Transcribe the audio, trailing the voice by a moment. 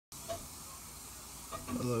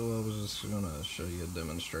Hello, I was just going to show you a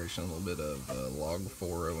demonstration, a little bit of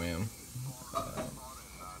Log4OM.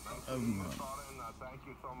 I'm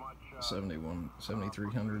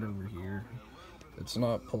 7300 over here. It's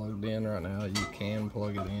not plugged in right now. You can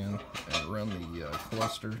plug it in and run the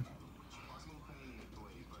cluster.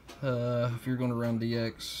 If you're going to run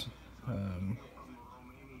DX,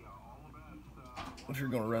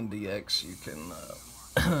 you can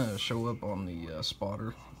show up on the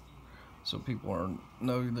spotter, so people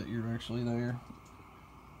know that you're actually there.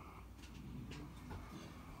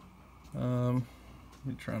 You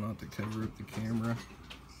try not to cover up the camera.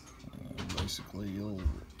 Basically, you'll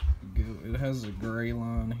go. It has a gray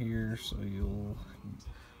line here, so you'll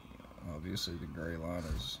obviously the gray line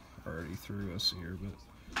is already through us here, but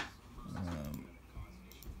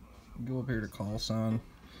go up here to call sign.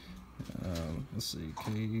 Let's see,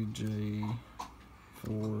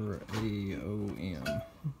 KJ4AOM.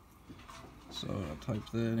 So I type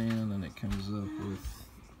that in and it comes up with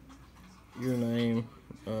your name.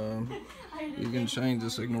 You can change the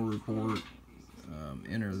signal report,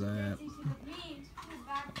 enter that.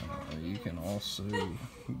 You can also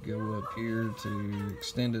go up here to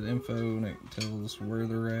extended info and it tells where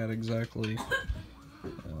they're at exactly.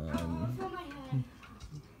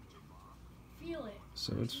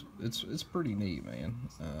 So it's pretty neat, man.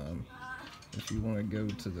 If you want to go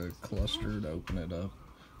to the cluster to open it up,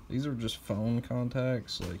 these are just phone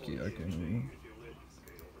contacts. Like you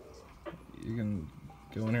can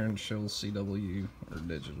go in here and show CW or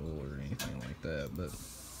digital or anything like that. But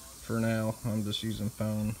for now, I'm just using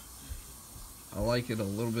phone. I like it a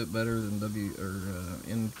little bit better than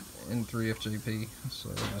N3FJP, so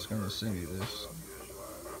I'm just going to send you this.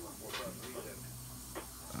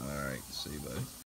 Alright, see you, buddy.